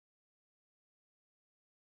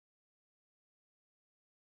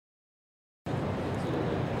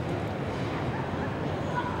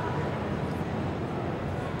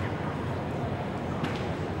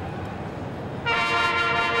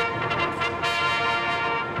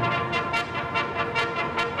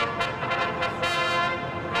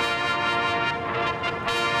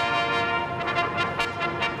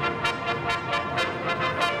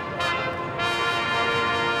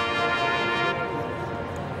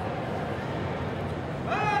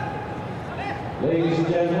Ladies and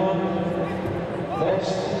gentlemen,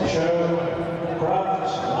 best show,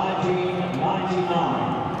 Crufts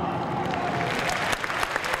 1999.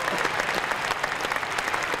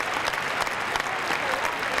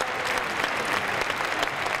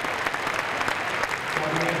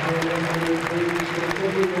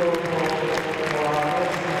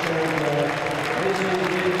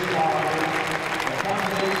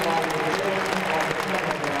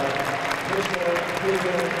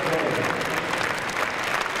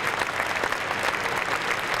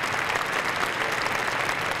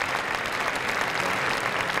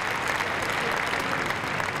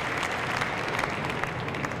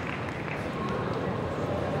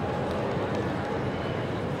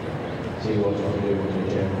 See what you can do with your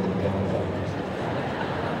general calendar.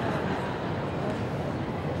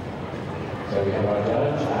 So we have our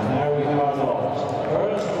judge, and now we have our dogs.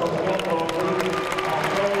 First, from the gun dog group, on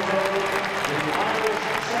Thursday, the Irish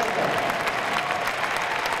Setter.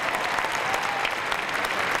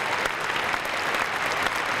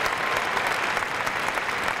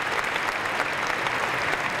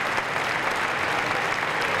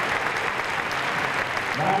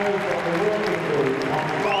 Now from the working group on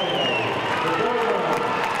Friday.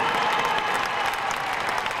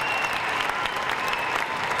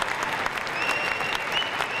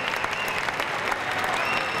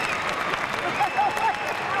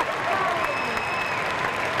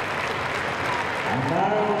 And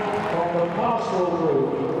now from the pastoral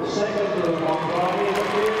group, second group on Friday, the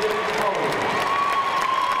Bearded College.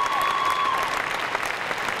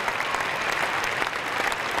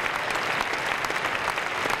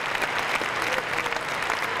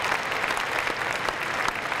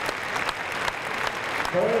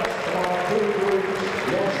 First from our two groups,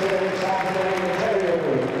 yesterday, Saturday, the Terrier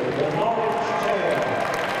group, the Norwich Terrier.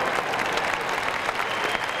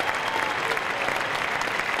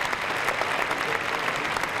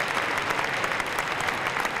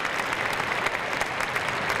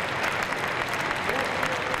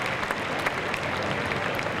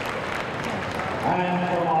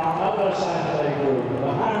 And from our other Saturday group,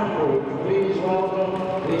 the Hound group, please welcome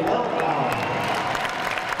the Elkhound.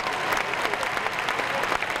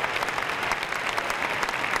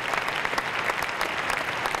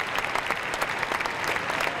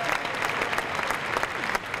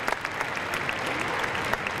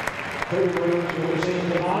 Two groups will be seen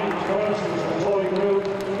tonight. First is the toy group,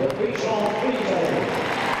 the Bichon Frise.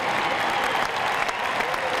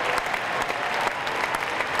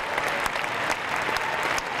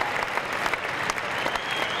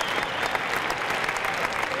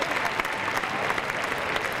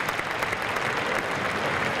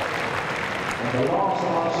 And the last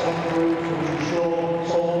of our seven groups, which you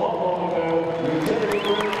saw not long ago, the utility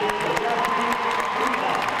group, the Japanese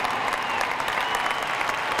Crufts.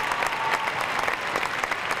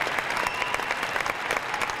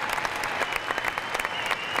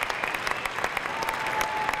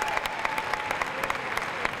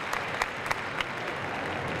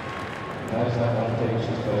 As that one takes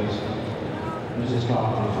its place, Mrs.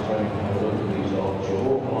 Carter is going to have a look at these dogs. She'll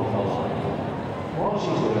walk along the line. While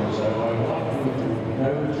she's doing so, I would like you to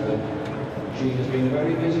note that she has been a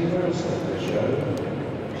very busy person at the show.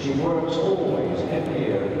 She works always, every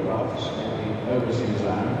year at Crufts in the Overseas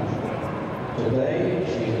Lounge. Today,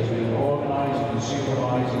 she has been organising and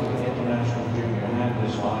supervising the International Junior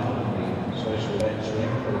Handlers Final and the special events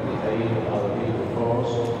link with the aid of other people, of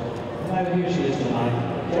course. Now here she is tonight,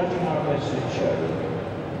 judging our best in show.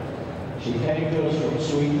 She came to us from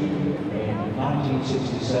Sweden in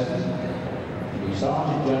 1967. She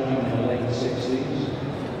started judging in the late 60s.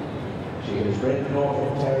 She has bred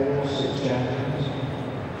Norfolk Terriers, 6 champions.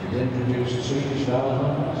 She's introduced Swedish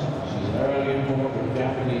Velhmans. She's an early importer of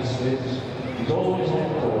Japanese Spitz. She's always had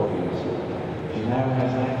corgis. She now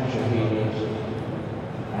has Lancashire Heelers.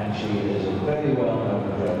 And she is a very well-known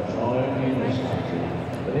judge, not only in this country,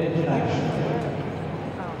 but internationally.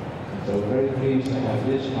 So we're very pleased to have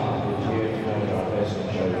Liz Cartridge here to judge our best in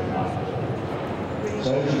show tonight.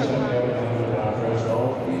 So she's going to go and look at our first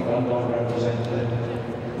dog, the Gun representative,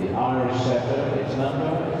 the Irish Setter. Its number,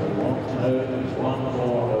 if you want to know it, is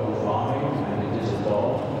 1405, and it is a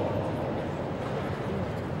dog.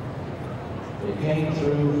 It came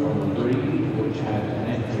through from a breed which had an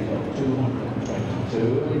entry of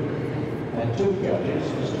 222, and 2 judges,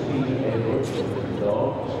 Mr. Peter Edwards, who did the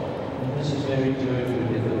dogs, and Mrs. Mary Jewett, who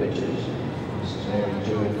did the bitches. Mrs. Mary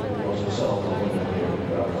Jewett was herself a winner here at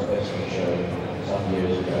Crufts Best in Show some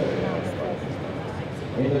years ago.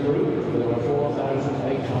 In the group, there were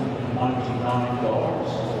 4,899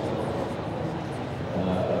 dogs,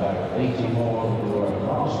 about 80 more than there were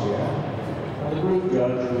last year. And the group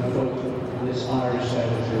judge would put this Irish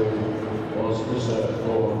secretary was Mr.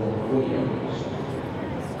 Gordon Williams.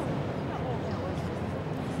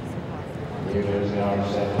 Here goes the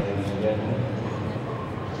Irish secretary, ladies and gentlemen.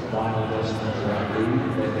 Final distance to that lead,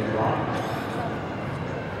 bending right.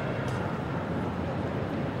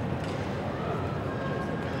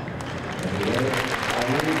 There we go. And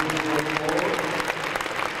moving forward.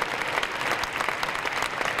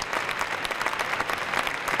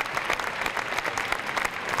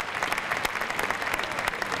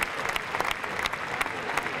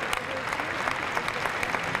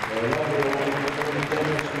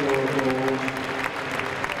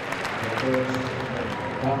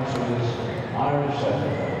 Comes from this Irish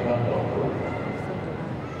senator, Dundalk Group.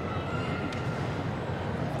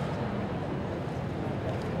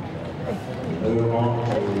 Move on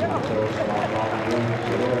to the first line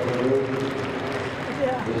group.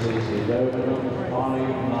 This is the Doberman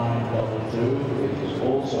 5922, which is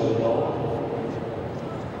also a dog.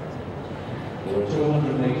 There were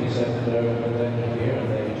 287 Doberman then here, and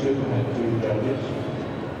they too had two judges,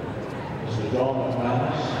 Mr. John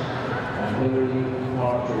McManus and Hilary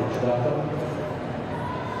Partridge Duffin.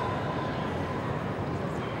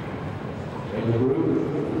 In the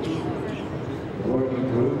group, the working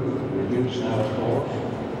group, reduced now of course,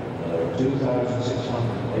 there were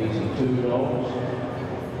 2,682 dogs.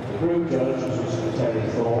 The group judge was Mr. Terry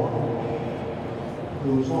Thorne, who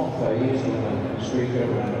was not phased when the streaker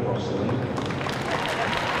ran across the link.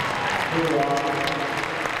 Here are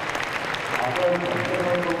our working group.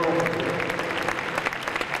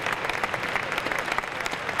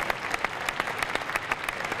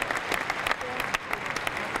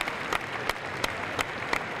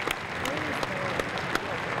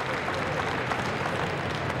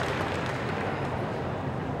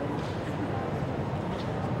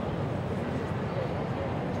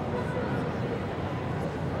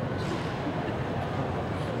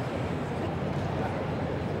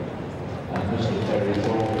 Mr. Terry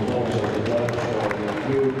Thorne was also the judge for the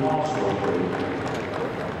new pastoral group.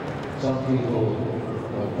 Some people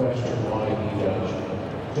question why he judged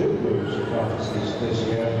two groups of Crufts this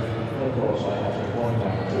year. Of course, I have to point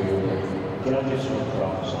out to you that judges from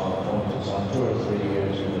Crufts are appointed some 2 or 3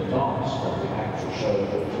 years in advance of the actual show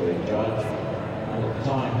for a judge. And at the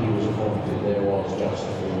time he was appointed, there was just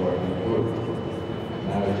the working group.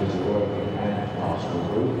 Now it is a working and pastoral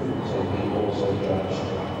group, so he also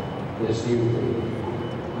judged this new group.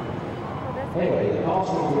 Anyway, the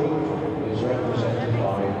pastoral group is represented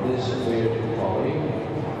by this bearded collie,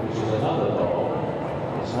 which is another dog.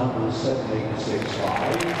 Its number is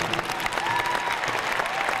 7865.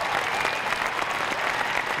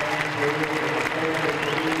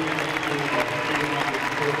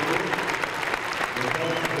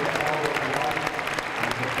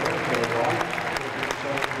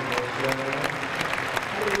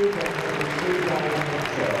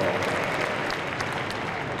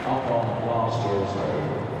 Up on last year's road.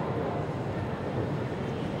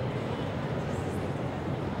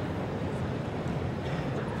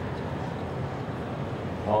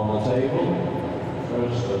 On the table,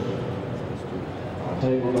 first of our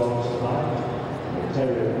table dogs tonight, the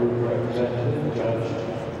Terrier group representative judged.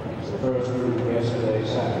 It's the first group yesterday,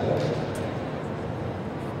 Saturday.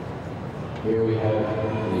 Here we have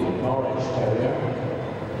the Norwich Terrier,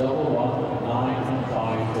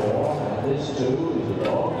 11954, and this too is a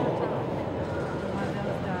dog.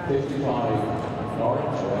 55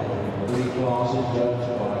 Norwich, in the three classes, judged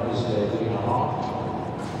by Mr. Lena Hart.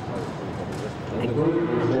 And the group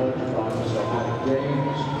was judged by Mr. Alec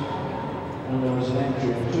James, and there was an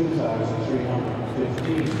entry of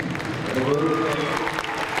 2,315. The group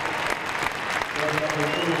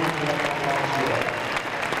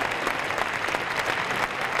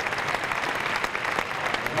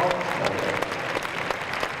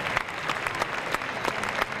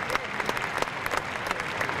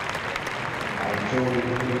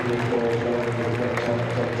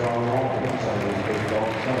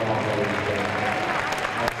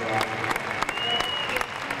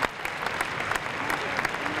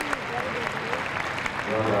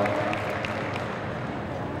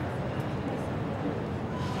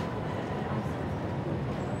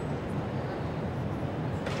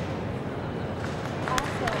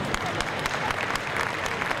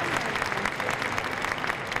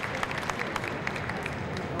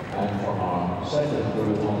And from our second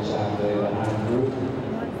group on Saturday, the hand group,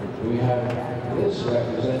 we have this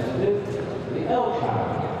representative, the elk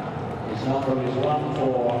hound. His number is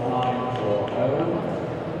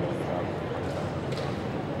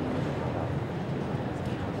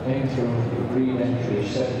 14940. Came through the breed entry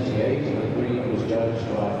 78, and the breed was judged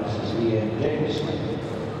by Mrs. E.M. Jameson.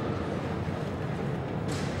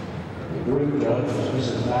 group judge was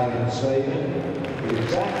Mrs. Marion Sladen, with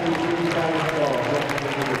exactly $3,000 left in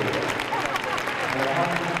the group. And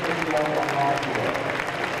 150 on the half year.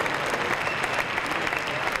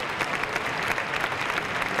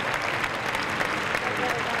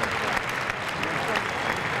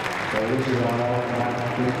 So this is our own man,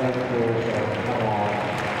 please take it forward, so come on.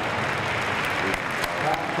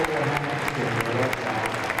 Back to the hands to the left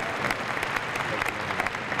side.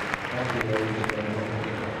 Thank you, ladies and gentlemen.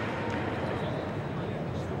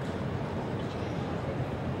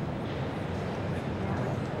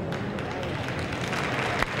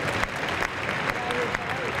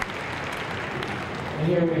 And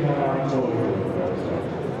here we have our toy group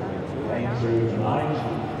playing through tonight.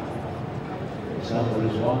 Its number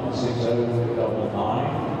is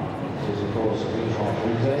 16099. This is of course a Bichon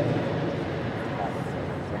Tuesday.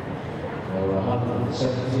 There were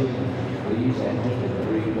 117 of these entered in the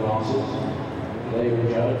 3 classes. They were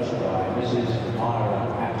judged by Mrs. Myra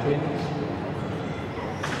Atkins.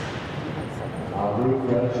 Our group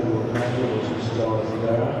judge, who will remember, was Mrs. Dorothy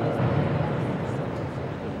Berra.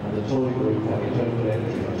 And the toy group had a total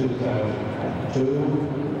entry of 2002.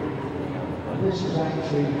 And this is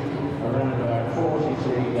actually around about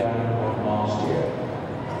 43 down on last year.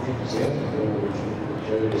 I think it's the only group which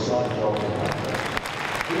showed a slight drop in that.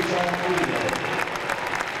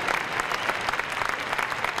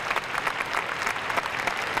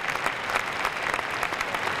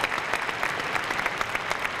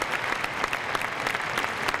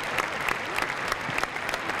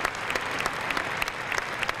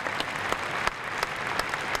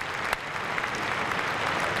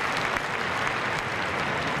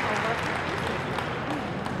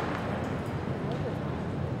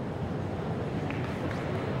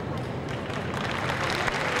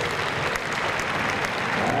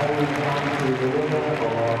 The winner of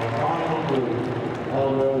our final group,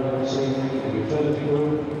 held earlier this evening, the utility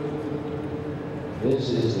group. This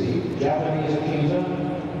is the Japanese Akita.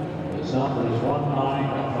 Its number is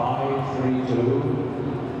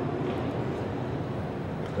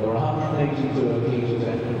 19532. There are 182 Akitas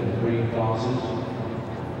entered in the green classes.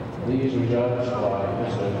 These were judged by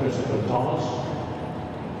Mr. Christopher Thomas.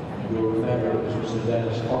 And you'll remember it was Mr.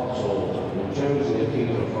 Dennis Coxall who chose the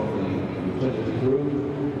Akita from the utility group,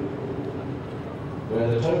 where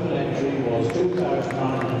the total entry was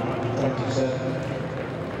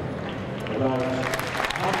 2,927, about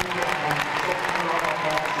 100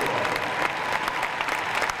 last year.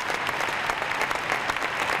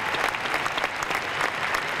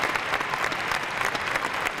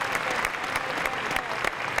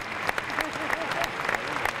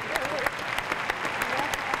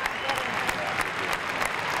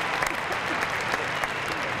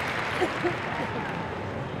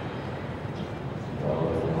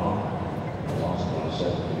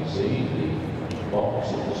 The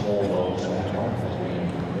box of the small dog stand on has been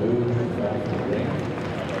moved back to the ring.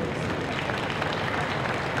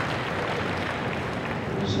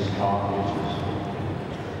 Mrs. Carpet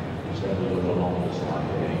has spent a little longer this time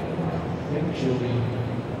here. I think she'll be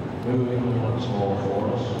moving once more for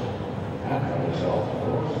us, and for herself, of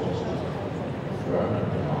course, just to confirm and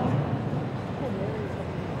define.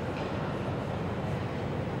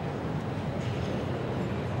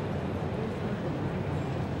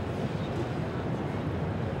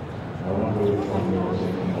 I wonder which one you're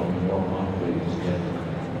thinking of in your mind, ladies and gentlemen.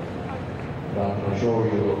 But I can assure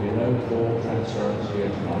you there will be no thought transference here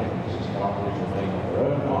tonight. Mrs. Carpet will make up her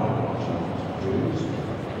own mind what she wants to choose.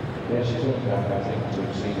 Yes, she's going back, I think, to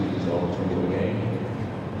see these dogs with you again.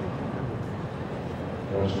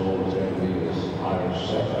 First of all, it's going to be this Irish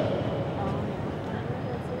setter.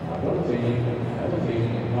 I've got a feeling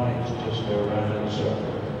it might just go around in a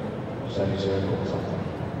circle. Semicircle or something.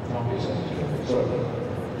 Not be a semicircle, circle.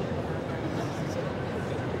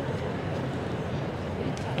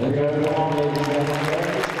 There we go, come on, ladies and gentlemen,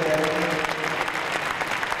 let's go.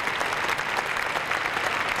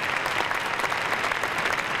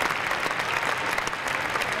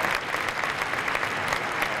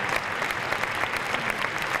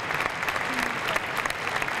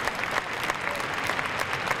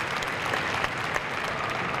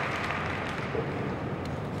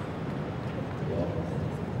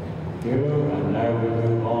 Thank you, and now we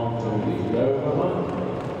move on to the Doberman.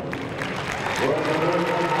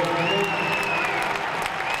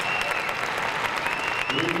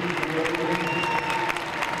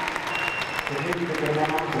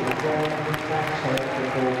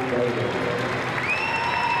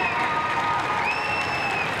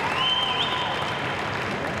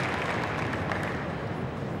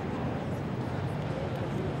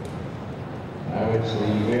 Now it's the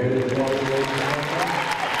bearded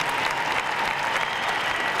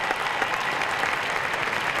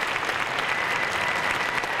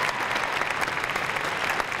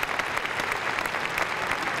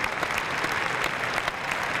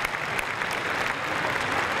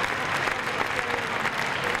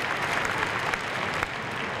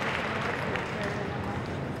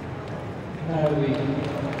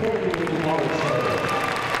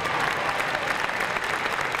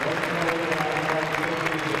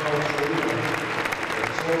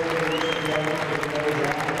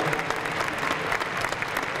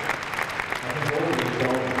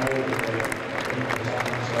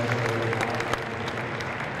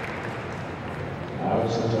Now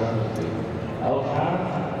it's the turn of the Elkhart.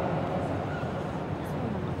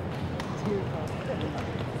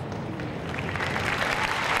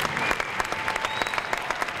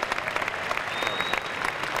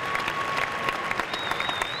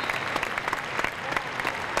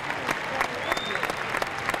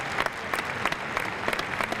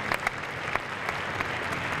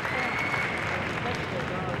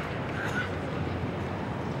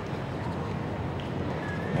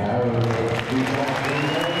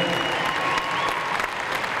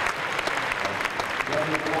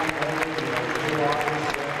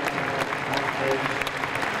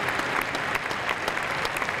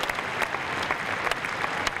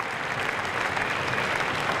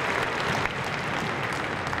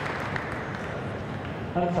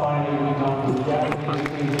 And finally, we come to the Japanese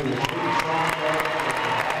team in the street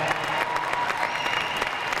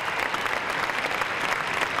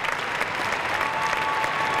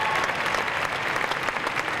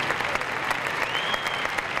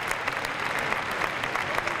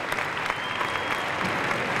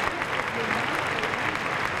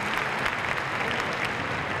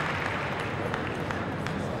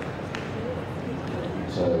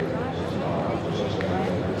So, just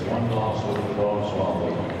one last little bronze while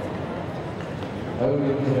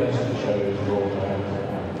only contestant shows brought out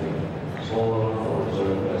at the smaller or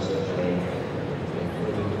reserve contestant ring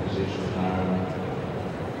in position now.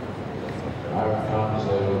 Out comes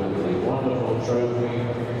the wonderful trophy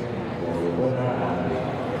for the winner and the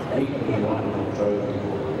equally wonderful trophy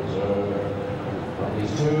for the reserve. And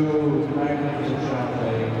these two magnums of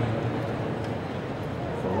champagne.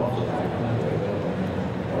 For lots of magnums, they don't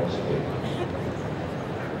price again.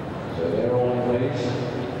 So they're all in place.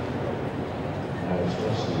 Now it's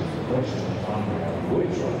just the question of finding out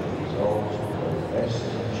which one of these dogs will go best in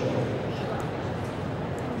the show.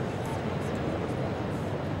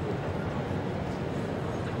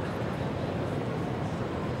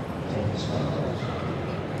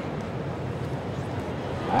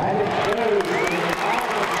 And it goes to the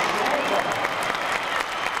Irish Setter.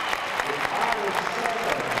 The Irish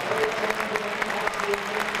Setter, very confident,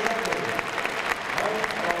 absolutely incredible. Out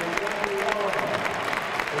by Gary Warren,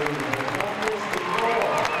 who has done this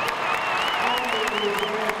before. And it is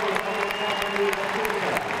working on the Japanese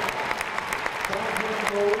Africa. Champion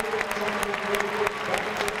gold, champion gold,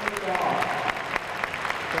 champion dark.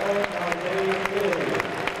 Third by Dave Gilly.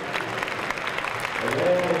 So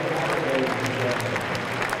there we have it, ladies and gentlemen.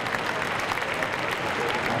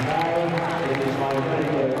 And now it is my very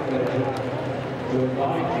great pleasure to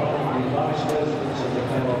invite from the Vice Presidents of the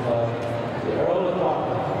Kennel Club, the Earl of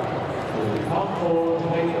Buckingham, to come forward to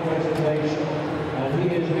make the presentation, and he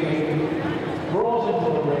is being brought into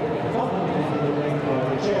the ring, accompanied into the ring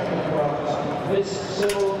by the Chairman of Crufts, Miss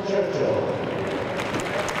Sybil Churchill.